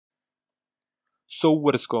So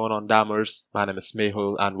what is going on, Dammers? My name is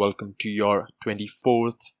Mehul and welcome to your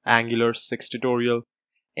 24th Angular 6 tutorial,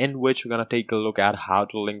 in which we're going to take a look at how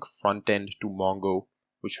to link frontend to Mongo,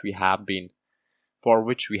 for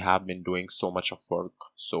which we have been doing so much of work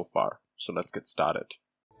so far. So let's get started.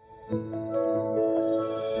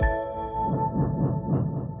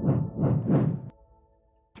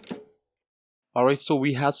 Alright, so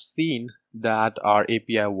we have seen that our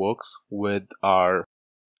API works with our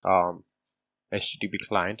HTTP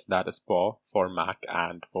client, that is PAW for Mac,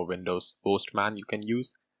 and for Windows Postman you can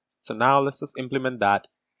use. So now let's just implement that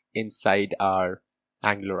inside our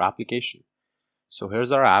Angular application. So here's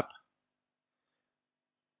our app.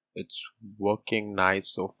 It's working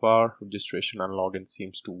nice so far. Registration and login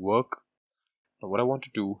seems to work. Now what I want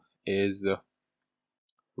to do is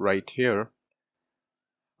right here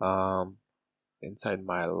inside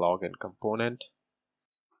my login component,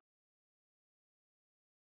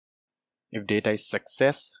 if data is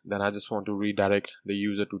success, then I just want to redirect the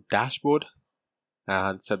user to dashboard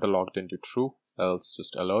and set the logged in to true, else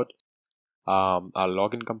just alert. Our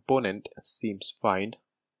login component seems fine.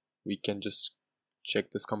 We can just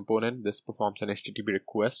check this component. This performs an HTTP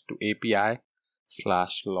request to API/login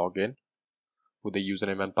with the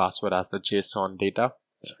username and password as the JSON data,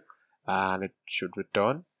 and it should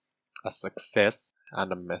return a success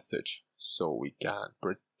and a message. So we can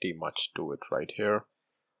pretty much do it right here.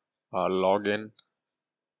 Our login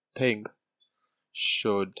thing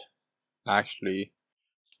should actually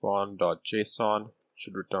spawn.json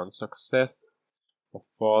should return success or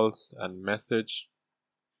false, and message,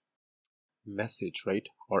 right,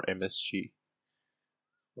 or MSG,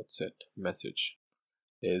 what's it, message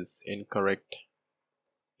is incorrect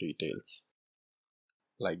details,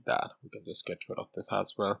 like that. We can just get rid of this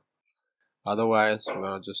as well. Otherwise we're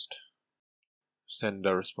gonna just send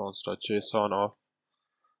a response.json of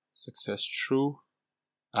success true,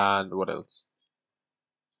 and what else?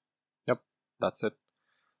 Yep, that's it.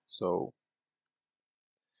 So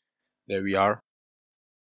there we are,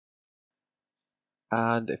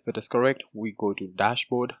 and if it is correct we go to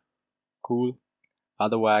dashboard. Cool.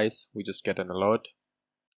 Otherwise we just get an alert.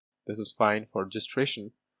 This is fine. For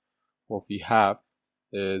registration, what we have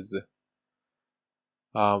is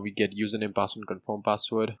we get username, password, confirm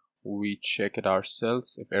password. We check it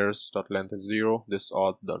ourselves. If errors.length is 0, this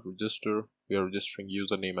auth.register. We are registering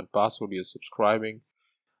username and password. We are subscribing.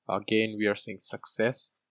 Again, we are saying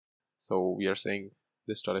success. So we are saying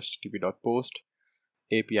this.http.post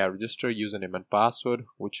API register username and password,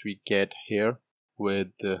 which we get here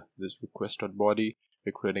with this request.body.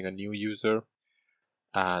 We're creating a new user,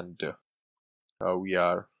 and we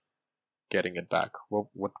are getting it back.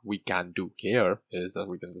 Well, what we can do here is that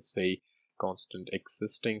we can just say constant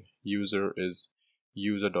existing user is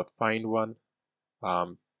user.findOne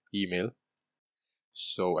email.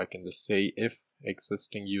 So I can just say if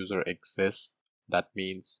existing user exists, that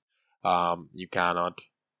means you cannot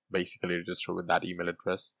basically register with that email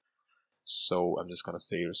address. So I'm just gonna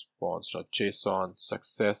say response.json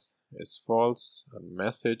success is false, and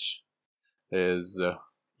message is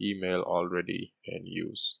email already in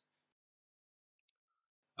use,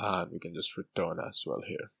 and we can just return as well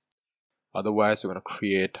here. Otherwise we're going to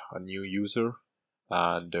create a new user,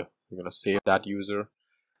 and we're going to save that user,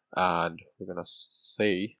 and we're going to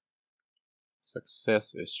say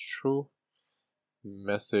success is true,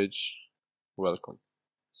 message welcome,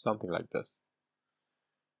 something like this,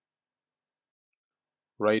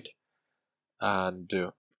 right? And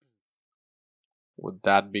with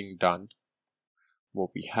that being done,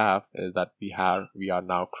 what we have is that we are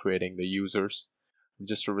now creating the users,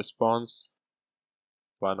 just a response,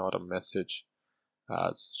 one or a message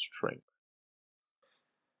as string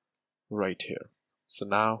right here. So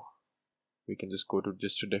now we can just go to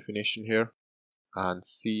just a definition here and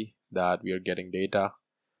see that we are getting data.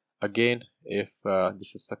 Again, if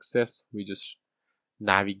this is success, we just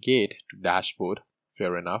navigate to dashboard,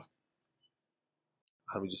 fair enough,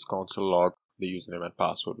 and we just console log the username and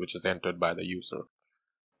password which is entered by the user.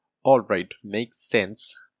 Alright, makes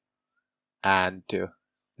sense, and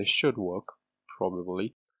this should work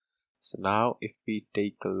probably. So now if we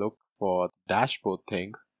take a look for the dashboard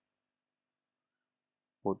thing,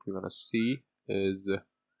 what we're gonna see is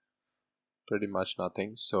pretty much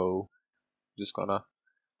nothing. So just gonna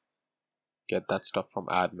get that stuff from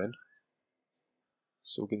admin.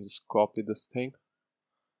 So we can just copy this thing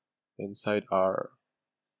inside our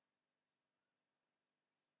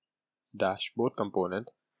dashboard component,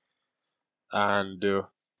 and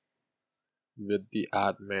with the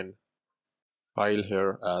admin file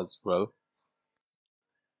here as well,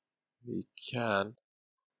 we can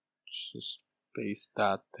just paste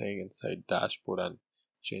that thing inside dashboard and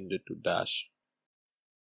change it to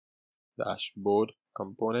dashboard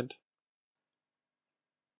component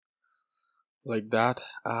like that.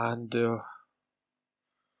 And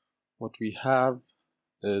what we have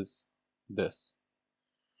is this,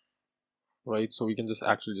 right? So we can just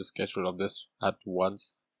actually just get rid of this at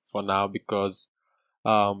once for now, because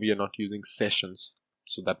we are not using sessions,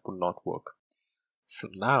 so that would not work. So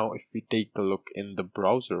now if we take a look in the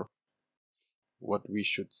browser, what we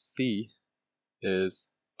should see is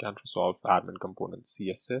can't resolve admin component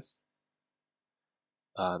CSS,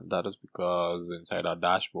 and that is because inside our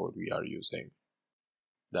dashboard we are using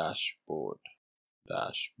dashboard.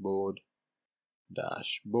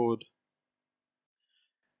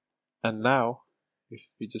 And now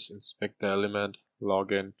if we just inspect the element,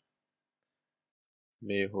 login,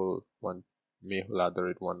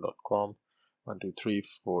 mehul@1.com, 1 2 3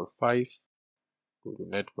 4 5, go to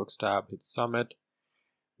networks tab, hit submit.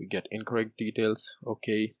 We get incorrect details.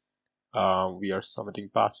 Okay, we are submitting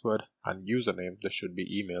password and username. This should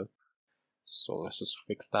be email, so let's just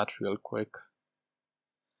fix that real quick.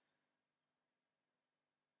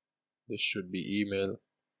 This should be email,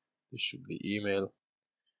 this should be email,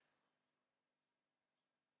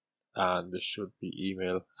 and this should be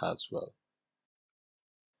email as well.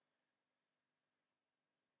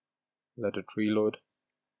 Let it reload.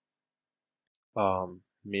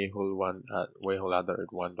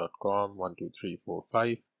 Mehul@1.com, 1 2 3 4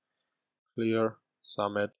 5, clear,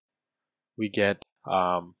 submit. We get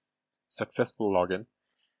successful login.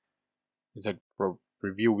 Inside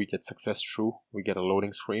review we get success true. We get a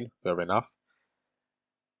loading screen. Fair enough.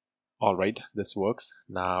 Alright, this works.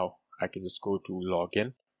 Now I can just go to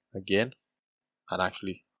login again and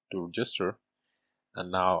actually to register,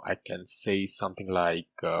 and now I can say something like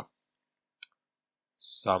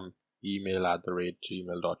some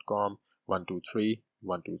email@gmail.com, 1 2 3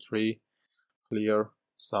 1 2 3, clear,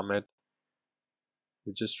 submit,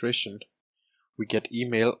 registration. We get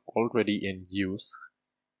email already in use.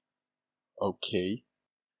 Okay,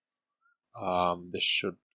 this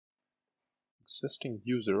should existing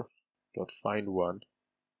user dot find one.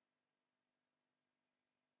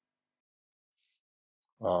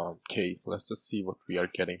 Okay, let's just see what we are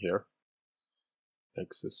getting here.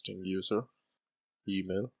 Existing user,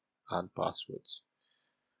 email, and passwords.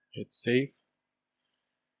 Hit save.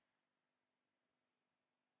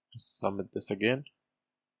 Submit this again.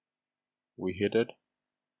 We hit it,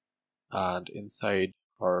 and inside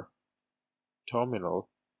our terminal,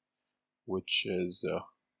 which is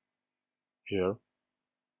here,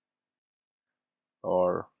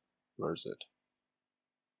 or where is it?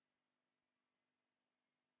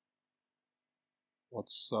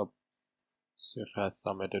 What's up? So if I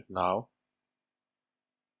submit it now,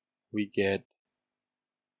 we get,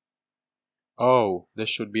 oh, this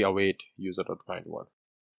should be await user.find1.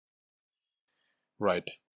 Right.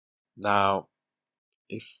 Now,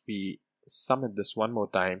 if we submit this one more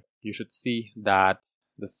time, you should see that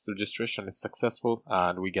this registration is successful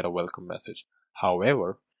and we get a welcome message.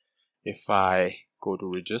 However, if I go to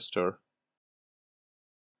register,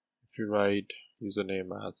 if you write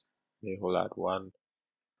username as mehul@1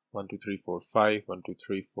 1 2 3 4 5 1 2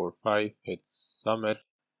 3 4 5, hit submit,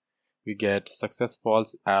 we get success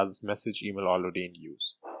false as message email already in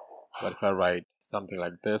use. But if I write something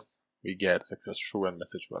like this, we get success true and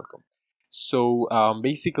message welcome. So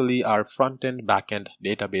basically our front-end, back-end,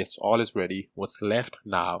 database, all is ready. What's left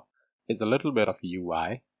now is a little bit of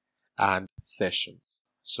UI and sessions.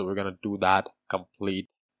 So we're gonna do that, complete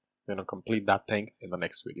that thing in the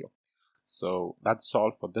next video. So that's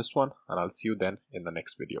all for this one, and I'll see you then in the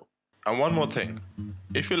next video. And one more thing,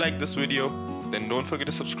 if you like this video, then don't forget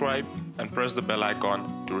to subscribe and press the bell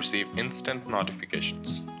icon to receive instant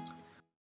notifications.